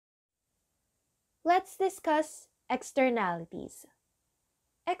Let's discuss externalities.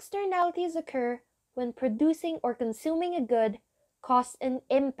 Externalities occur when producing or consuming a good causes an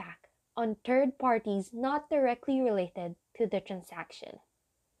impact on third parties not directly related to the transaction.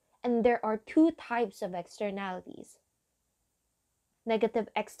 And there are two types of externalities: negative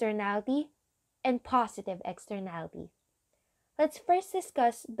externality and positive externality. Let's first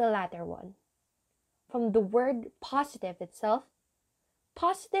discuss the latter one. From the word positive itself,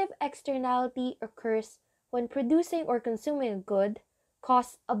 positive externality occurs when producing or consuming a good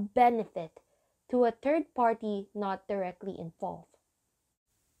causes a benefit to a third party not directly involved.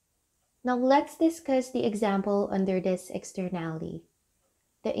 Now let's discuss the example under this externality: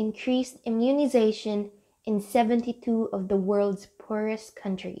 the increased immunization in 72 of the world's poorest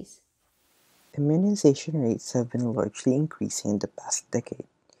countries. Immunization rates have been largely increasing in the past decade,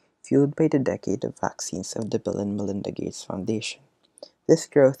 fueled by the decade of vaccines of the Bill and Melinda Gates Foundation. This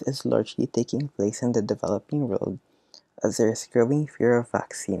growth is largely taking place in the developing world as there is growing fear of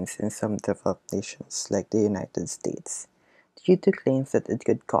vaccines in some developed nations like the United States, due to claims that it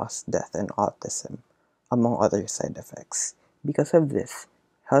could cause death and autism, among other side effects. Because of this,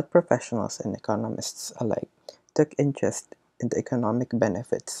 health professionals and economists alike took interest in the economic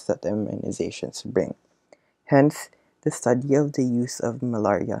benefits that immunizations bring. Hence, the study of the use of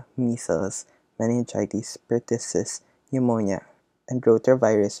malaria, measles, meningitis, pertussis, pneumonia, and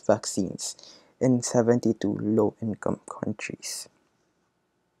rotavirus vaccines in 72 low-income countries.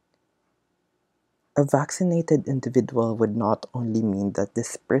 A vaccinated individual would not only mean that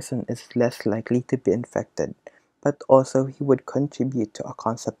this person is less likely to be infected, but also he would contribute to a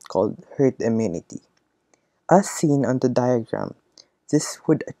concept called herd immunity. As seen on the diagram, this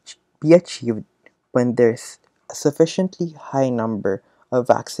would be achieved when there's a sufficiently high number of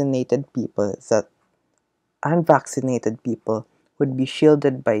vaccinated people that unvaccinated people would be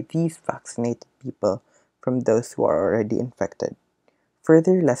shielded by these vaccinated people from those who are already infected,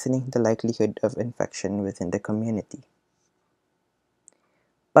 further lessening the likelihood of infection within the community.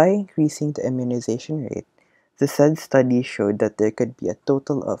 By increasing the immunization rate, the said study showed that there could be a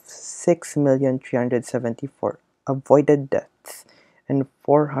total of 6,374 avoided deaths and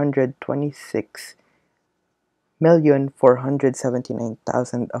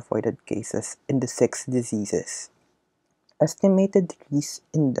 426,479,000 avoided cases in the six diseases. Estimated decrease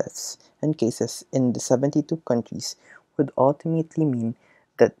in deaths and cases in the 72 countries would ultimately mean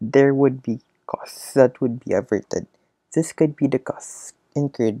that there would be costs that would be averted. This could be the costs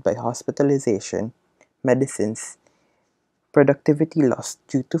incurred by hospitalization, medicines, productivity loss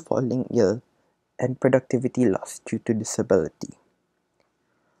due to falling ill, and productivity loss due to disability.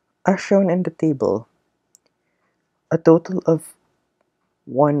 As shown in the table, a total of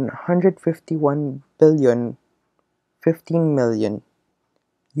 151 billion 15 million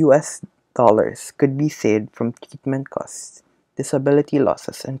US dollars could be saved from treatment costs, disability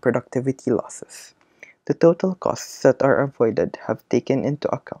losses, and productivity losses. The total costs that are avoided have taken into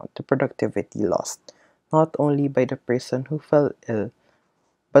account the productivity lost not only by the person who fell ill,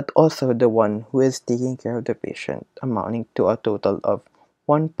 but also the one who is taking care of the patient, amounting to a total of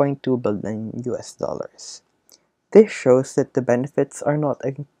 1.2 billion US dollars. This shows that the benefits are not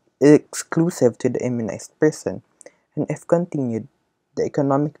exclusive to the immunized person, and if continued, the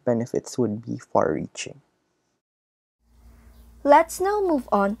economic benefits would be far reaching. Let's now move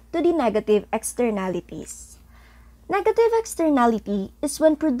on to the negative externalities. Negative externality is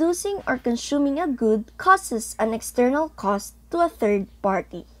when producing or consuming a good causes an external cost to a third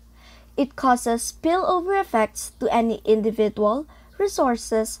party. It causes spillover effects to any individual,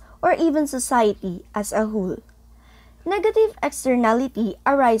 resources, or even society as a whole. Negative externality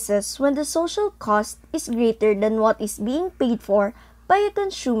arises when the social cost is greater than what is being paid for by a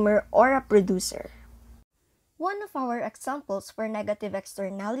consumer or a producer. One of our examples for negative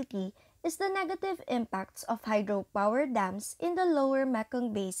externality is the negative impacts of hydropower dams in the lower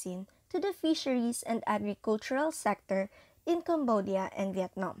Mekong Basin to the fisheries and agricultural sector in Cambodia and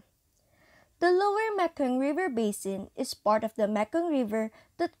Vietnam. The lower Mekong River Basin is part of the Mekong River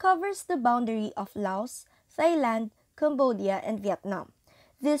that covers the boundary of Laos, Thailand, Cambodia, and Vietnam.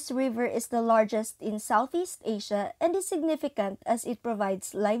 This river is the largest in Southeast Asia and is significant as it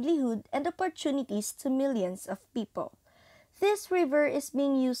provides livelihood and opportunities to millions of people. This river is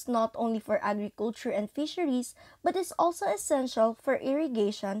being used not only for agriculture and fisheries, but is also essential for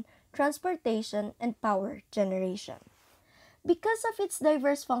irrigation, transportation, and power generation. Because of its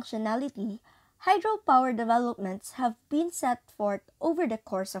diverse functionality, hydropower developments have been set forth over the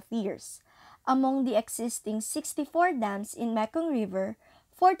course of years. Among the existing 64 dams in Mekong River,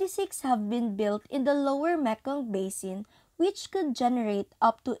 46 have been built in the lower Mekong Basin, which could generate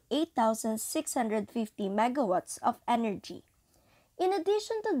up to 8,650 megawatts of energy. In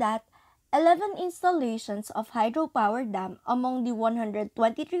addition to that, 11 installations of hydropower dam among the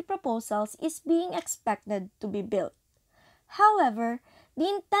 123 proposals is being expected to be built. However, the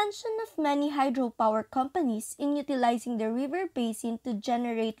intention of many hydropower companies in utilizing the river basin to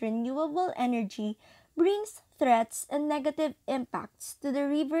generate renewable energy brings threats and negative impacts to the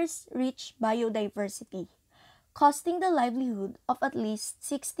river's rich biodiversity, costing the livelihood of at least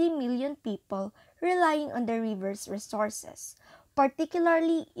 60 million people relying on the river's resources,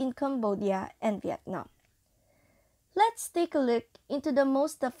 particularly in Cambodia and Vietnam. Let's take a look into the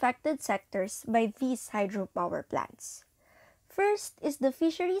most affected sectors by these hydropower plants. First is the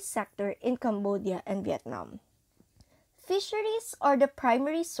fisheries sector in Cambodia and Vietnam. Fisheries are the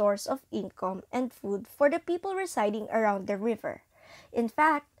primary source of income and food for the people residing around the river. In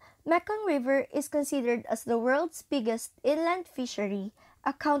fact, Mekong River is considered as the world's biggest inland fishery,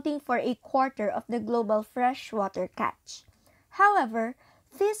 accounting for a quarter of the global freshwater catch. However,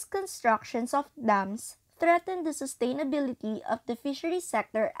 these constructions of dams threaten the sustainability of the fishery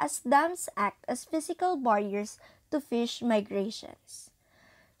sector as dams act as physical barriers to fish migrations.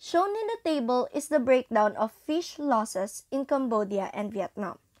 Shown in the table is the breakdown of fish losses in Cambodia and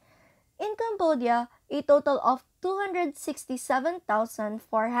Vietnam. In Cambodia, a total of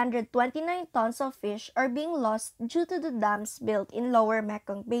 267,429 tons of fish are being lost due to the dams built in Lower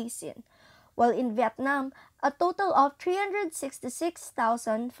Mekong Basin, while in Vietnam, a total of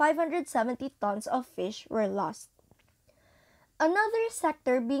 366,570 tons of fish were lost. Another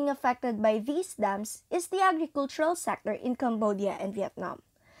sector being affected by these dams is the agricultural sector in Cambodia and Vietnam.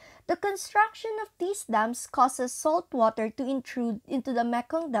 The construction of these dams causes salt water to intrude into the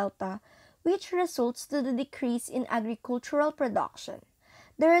Mekong Delta, which results to the decrease in agricultural production.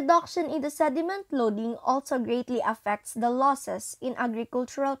 The reduction in the sediment loading also greatly affects the losses in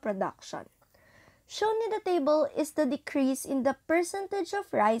agricultural production. Shown in the table is the decrease in the percentage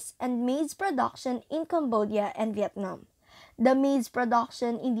of rice and maize production in Cambodia and Vietnam. The maize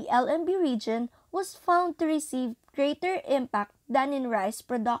production in the LMB region was found to receive greater impact than in rice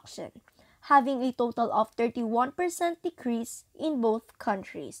production, having a total of 31% decrease in both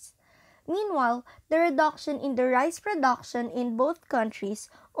countries. Meanwhile, the reduction in the rice production in both countries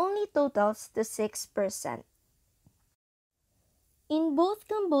only totals to 6%. In both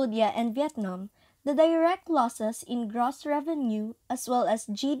Cambodia and Vietnam, the direct losses in gross revenue as well as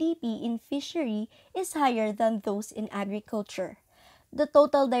GDP in fishery is higher than those in agriculture. The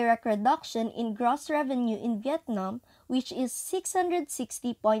total direct reduction in gross revenue in Vietnam, which is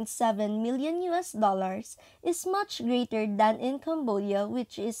 660.7 million US dollars, is much greater than in Cambodia,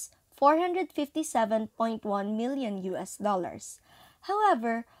 which is 457.1 million US dollars.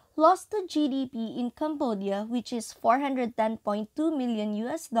 However, loss to GDP in Cambodia, which is 410.2 million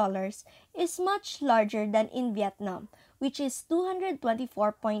US dollars, is much larger than in Vietnam, which is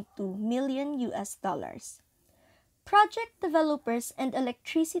 224.2 million US dollars. Project developers and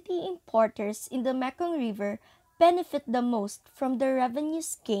electricity importers in the Mekong River benefit the most from the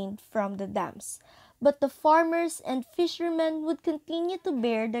revenues gained from the dams, but the farmers and fishermen would continue to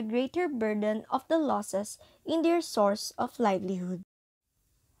bear the greater burden of the losses in their source of livelihood.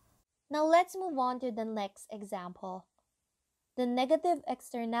 Now let's move on to the next example. The negative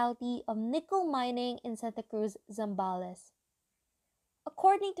externality of nickel mining in Santa Cruz, Zambales.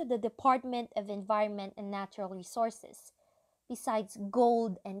 According to the Department of Environment and Natural Resources, besides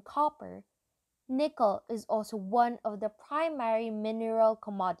gold and copper, nickel is also one of the primary mineral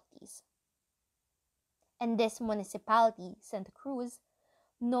commodities. And this municipality, Santa Cruz,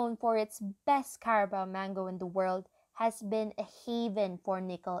 known for its best Carabao mango in the world, has been a haven for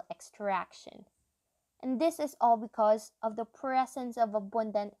nickel extraction. And this is all because of the presence of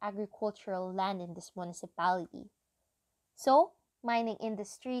abundant agricultural land in this municipality. So, mining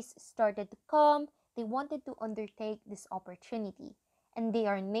industries started to come, they wanted to undertake this opportunity, and they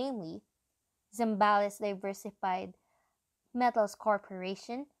are namely Zambales Diversified Metals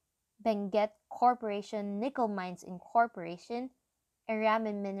Corporation, Benguet Corporation Nickel Mines Incorporation,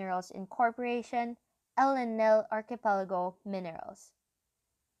 Aramin Minerals Incorporation, LNL Archipelago Minerals.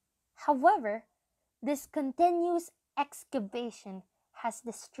 However, this continuous excavation has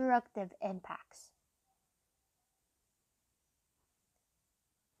destructive impacts.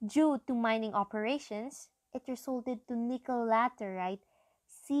 Due to mining operations, it resulted to nickel laterite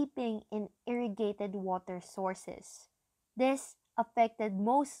seeping in irrigated water sources. This affected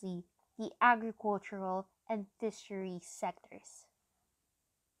mostly the agricultural and fishery sectors.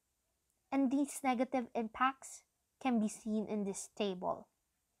 And these negative impacts can be seen in this table.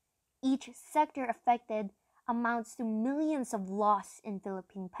 Each sector affected amounts to millions of loss in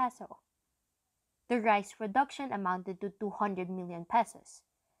Philippine peso. The rice production amounted to 200 million pesos.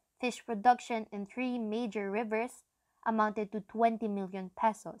 Fish production in three major rivers amounted to 20 million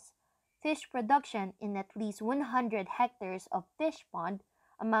pesos. Fish production in at least 100 hectares of fish pond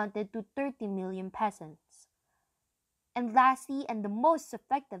amounted to 30 million pesos. And lastly, and the most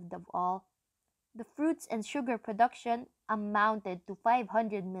effective of all, the fruits and sugar production amounted to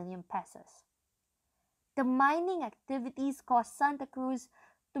 500 million pesos. The mining activities caused Santa Cruz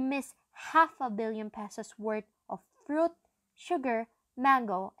to miss half a billion pesos worth of fruit, sugar,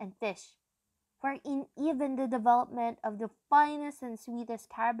 mango, and fish, wherein even the development of the finest and sweetest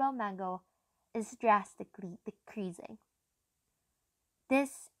Carabao mango is drastically decreasing.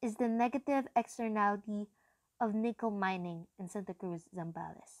 This is the negative externality of nickel mining in Santa Cruz,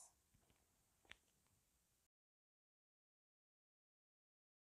 Zambales.